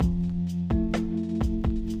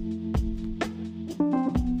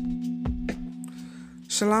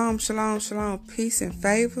Shalom, shalom, shalom. Peace and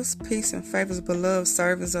favors, beloved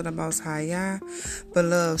servants of the Most High Yah,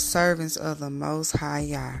 beloved servants of the Most High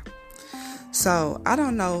Yah. So, I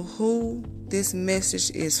don't know who this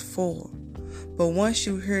message is for, but once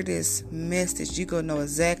you hear this message, you're going to know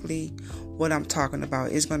exactly what I'm talking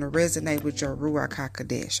about. It's going to resonate with your Ruach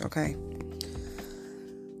HaKodesh, okay?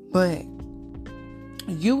 But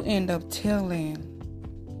you end up telling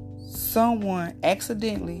someone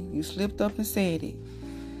accidentally, you slipped up and said it,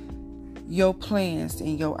 your plans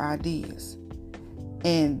and your ideas.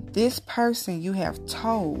 And this person you have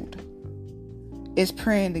told is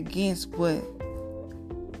praying against what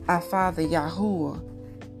our Father Yahuwah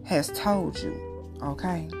has told you.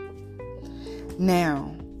 Okay?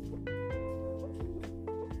 Now,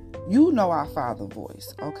 you know our Father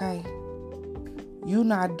voice, okay? You're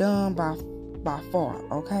not dumb by far,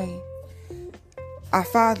 okay? Our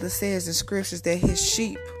Father says in scriptures that his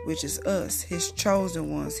sheep, which is us, his chosen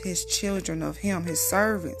ones, his children of him, his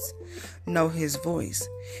servants, know his voice.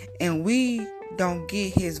 And we don't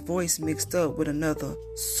get his voice mixed up with another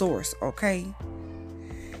source, okay?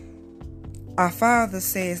 Our Father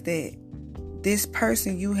says that this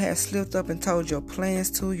person you have slipped up and told your plans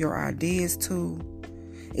to, your ideas to,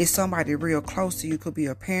 is somebody real close to you. Could be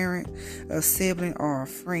a parent, a sibling, or a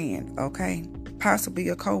friend, okay? Possibly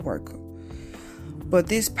a co-worker. But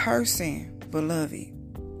this person, beloved,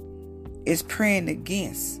 is praying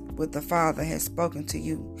against what the Father has spoken to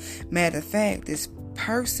you. Matter of fact, this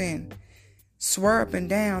person swear up and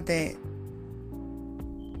down that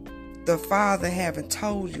the Father haven't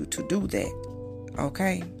told you to do that,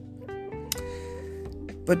 okay?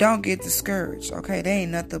 But don't get discouraged, okay? There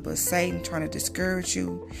ain't nothing but Satan trying to discourage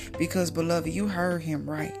you because, beloved, you heard him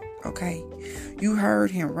right, okay? You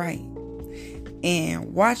heard him right.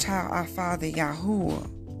 And watch how our Father Yahuwah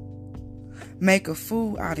make a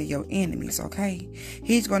fool out of your enemies, okay?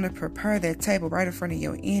 He's going to prepare that table right in front of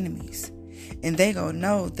your enemies. And they going to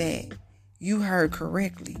know that you heard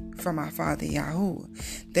correctly from our Father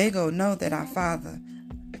Yahuwah. They going to know that our Father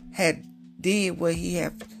had did what he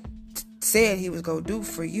have said he was going to do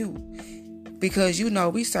for you. Because you know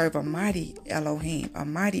we serve a mighty Elohim, a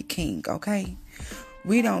mighty King, okay?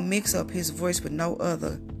 We don't mix up his voice with no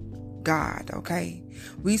other God, okay?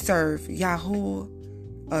 We serve Yahuwah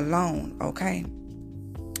alone, okay?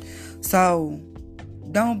 So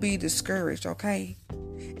don't be discouraged, okay?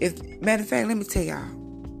 Matter of fact, let me tell y'all,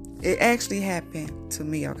 it actually happened to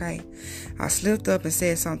me, okay? I slipped up and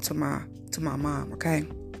said something to my mom, okay?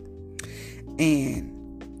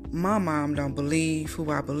 And my mom don't believe who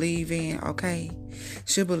I believe in, okay?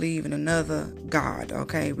 She believe in another God,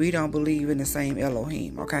 okay? We don't believe in the same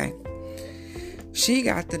Elohim, okay? She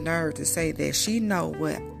got the nerve to say that she know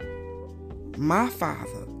what my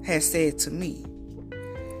Father has said to me.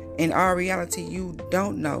 In our reality, you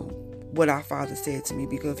don't know what our Father said to me,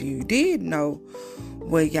 because if you did know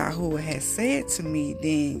what Yahuwah has said to me,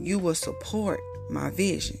 then you will support my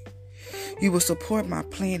vision. You will support my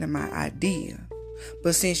plan and my idea.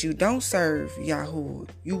 But since you don't serve Yahuwah,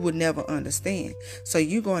 you would never understand. So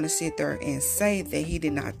you're going to sit there and say that he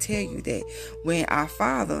did not tell you that, when our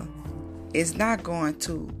Father is not going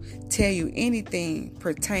to tell you anything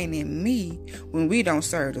pertaining me when we don't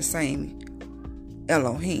serve the same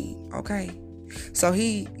Elohim, okay? So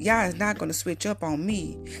Yah is not going to switch up on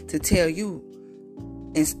me to tell you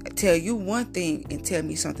one thing and tell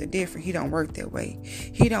me something different. He don't work that way.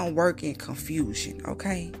 He don't work in confusion,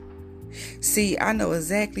 okay? See, I know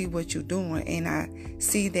exactly what you're doing, and I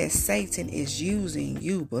see that Satan is using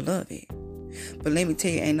you, beloved. But let me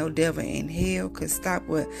tell you, ain't no devil in hell could stop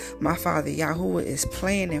what my Father Yahuwah is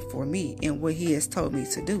planning for me and what he has told me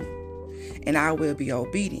to do. And I will be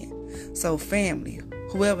obedient. So family,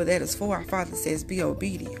 whoever that is for, our Father says be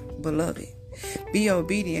obedient, beloved. Be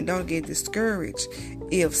obedient. Don't get discouraged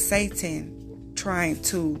if Satan trying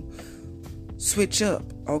to switch up,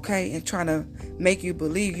 okay? And trying to make you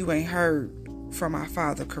believe you ain't heard from our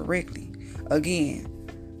Father correctly. Again,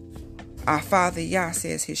 our Father Yah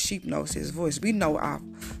says his sheep knows his voice. We know our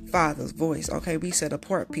Father's voice, okay? We set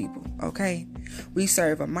apart people, okay? We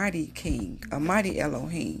serve a mighty King, a mighty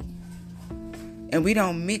Elohim. And we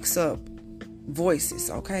don't mix up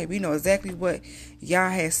voices, okay? We know exactly what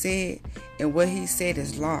Yah has said, and what he said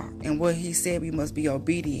is law, and what he said we must be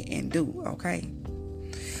obedient and do, okay?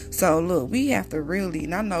 So look, we have to really,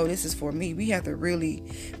 and I know this is for me, we have to really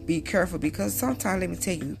be careful, because sometimes, let me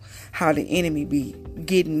tell you how the enemy be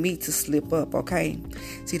getting me to slip up, okay?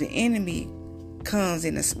 See, the enemy comes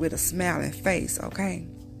with a smiling face, okay?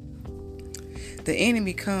 The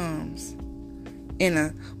enemy comes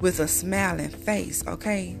with a smiling face,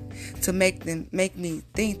 okay? To make me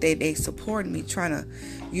think that they support me, trying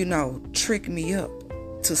to, trick me up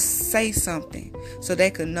to say something so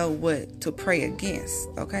they could know what to pray against,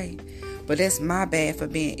 okay? But that's my bad for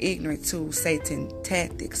being ignorant to Satan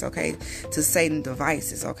tactics, okay? To Satan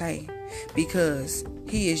devices, okay? Because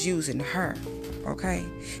he is using her, okay?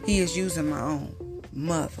 He is using my own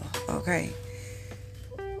mother, okay?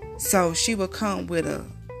 So she will come with a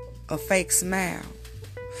fake smile.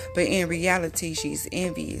 But in reality, she's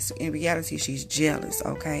envious. In reality, she's jealous,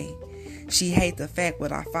 okay? She hates the fact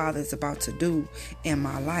what our Father is about to do in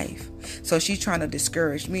my life. So she's trying to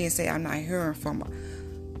discourage me and say I'm not hearing from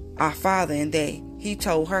our Father and that he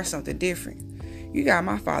told her something different. You got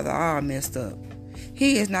my Father all messed up.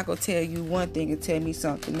 He is not going to tell you one thing and tell me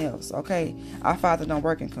something else, okay? Our Father don't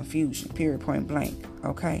work in confusion, period, point blank,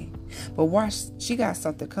 okay? But watch, she got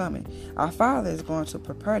something coming. Our Father is going to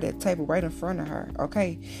prepare that table right in front of her,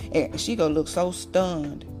 okay? And she going to look so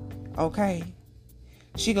stunned, okay?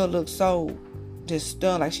 She going to look so just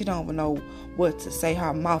stunned, like she don't even know what to say.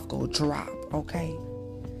 Her mouth going to drop, okay?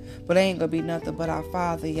 But it ain't going to be nothing but our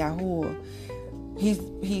Father, Yahuwah.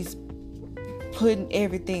 He's putting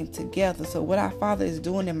everything together. So what our Father is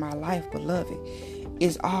doing in my life, beloved,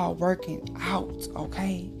 is all working out,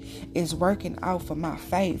 okay? It's working out for my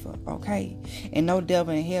favor, okay? And no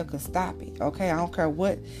devil in hell can stop it, okay? I don't care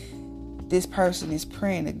what this person is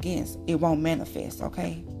praying against. It won't manifest,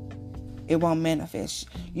 okay? It won't manifest.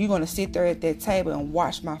 You're going to sit there at that table and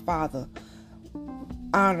watch my Father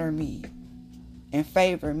honor me and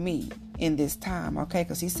favor me in this time, okay?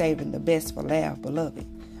 Because he's saving the best for last, beloved.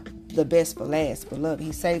 The best for last, beloved.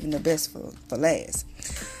 He's saving the best for last.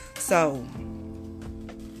 So,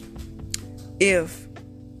 if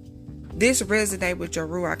this resonate with your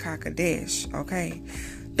Ruach HaKodesh, okay,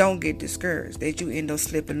 don't get discouraged that you end up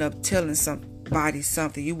slipping up telling somebody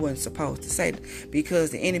something you weren't supposed to say,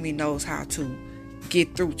 because the enemy knows how to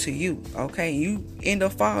get through to you, okay? You end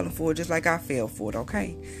up falling for it just like I fell for it,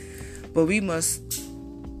 okay? But we must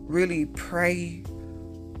really pray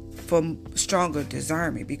for stronger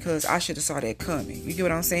discernment, because I should have saw that coming. You get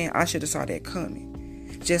what I'm saying? I should have saw that coming.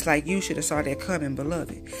 Just like you should have saw that coming,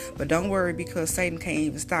 beloved. But don't worry, because Satan can't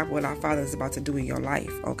even stop what our Father is about to do in your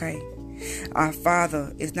life, okay? Our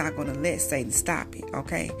Father is not going to let Satan stop it,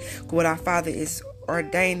 okay? What our Father is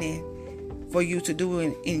ordaining for you to do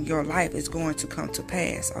in your life is going to come to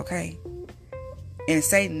pass, okay? And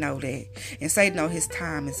Satan know that. And Satan know his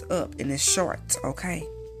time is up and it's short, okay?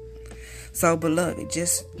 So, beloved,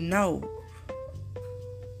 just know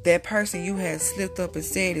that person you have slipped up and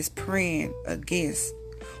said is praying against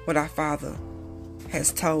what our Father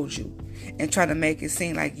has told you and trying to make it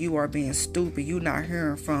seem like you are being stupid. You not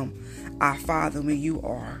hearing from our Father when you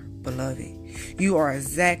are, beloved. You are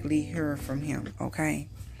exactly hearing from him, okay?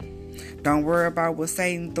 Don't worry about what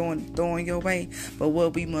Satan throwing your way, but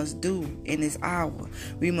what we must do in this hour,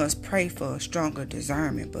 we must pray for a stronger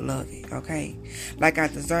discernment, beloved, okay? Like our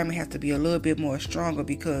discernment has to be a little bit more stronger,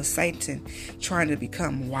 because Satan trying to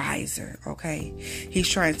become wiser, okay? He's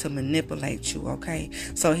trying to manipulate you, okay?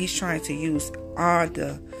 So he's trying to use all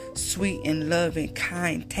the sweet and loving,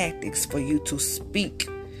 kind tactics for you to speak,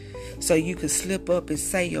 so you could slip up and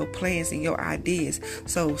say your plans and your ideas,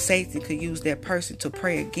 so Satan could use that person to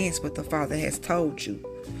pray against what the Father has told you.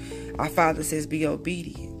 Our Father says be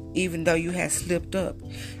obedient. Even though you have slipped up,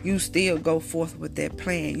 you still go forth with that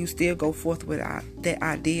plan. You still go forth with that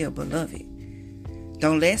idea, beloved.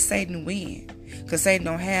 Don't let Satan win, because Satan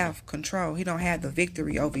don't have control. He don't have the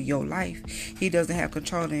victory over your life. He doesn't have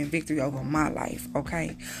control and victory over my life,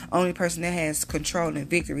 okay? Only person that has control and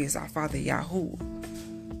victory is our Father Yahuwah.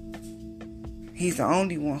 He's the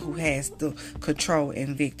only one who has the control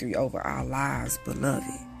and victory over our lives, beloved.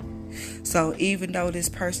 So even though this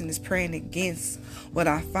person is praying against what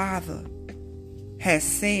our Father has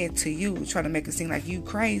said to you, trying to make it seem like you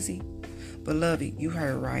crazy, beloved, you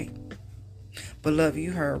heard right. Beloved,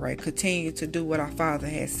 you heard right. Continue to do what our Father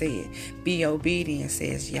has said. Be obedient,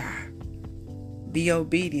 says Yah. Be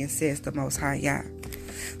obedient, says the Most High Yah.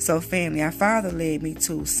 So family, our Father led me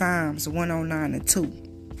to Psalms 109:2.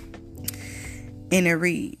 And it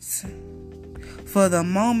reads, "For the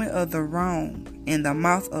moment of the wrong and the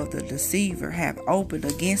mouth of the deceiver have opened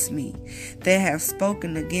against me. They have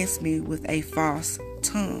spoken against me with a false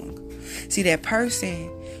tongue." See, that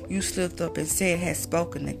person you slipped up and said has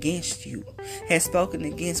spoken against you, has spoken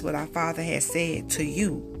against what our Father has said to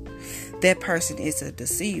you. That person is a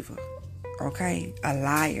deceiver, okay? A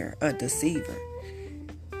liar, a deceiver,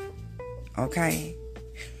 okay?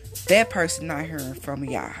 that person not hearing from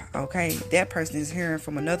Yah, okay? That person is hearing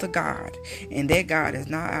from another God, and that God is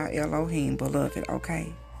not our Elohim, beloved,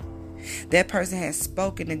 okay? That person has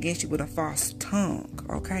spoken against you with a false tongue,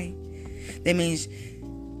 okay? That means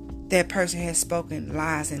that person has spoken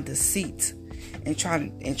lies and deceit and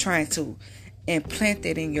trying to implant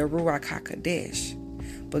that in your Ruach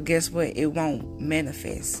HaKodesh. But guess what? It won't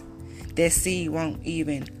manifest. That seed won't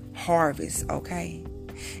even harvest, okay?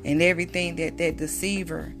 And everything that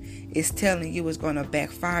deceiver is telling you is going to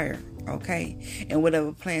backfire, okay? And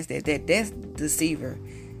whatever plans that deceiver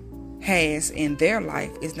has in their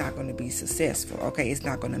life is not going to be successful, okay? It's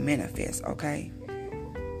not going to manifest, okay?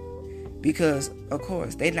 Because, of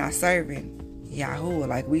course, they're not serving Yahuwah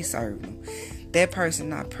like we serve them. That person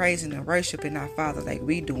not praising and worshiping our Father like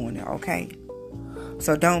we doing it, okay?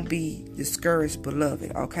 So don't be discouraged,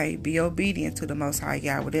 beloved, okay? Be obedient to the Most High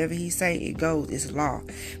Yah. Whatever He say, it goes. It's law.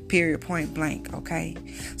 Period, point blank, okay?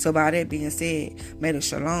 So by that being said, may the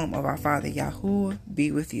shalom of our Father Yahuwah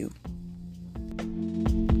be with you.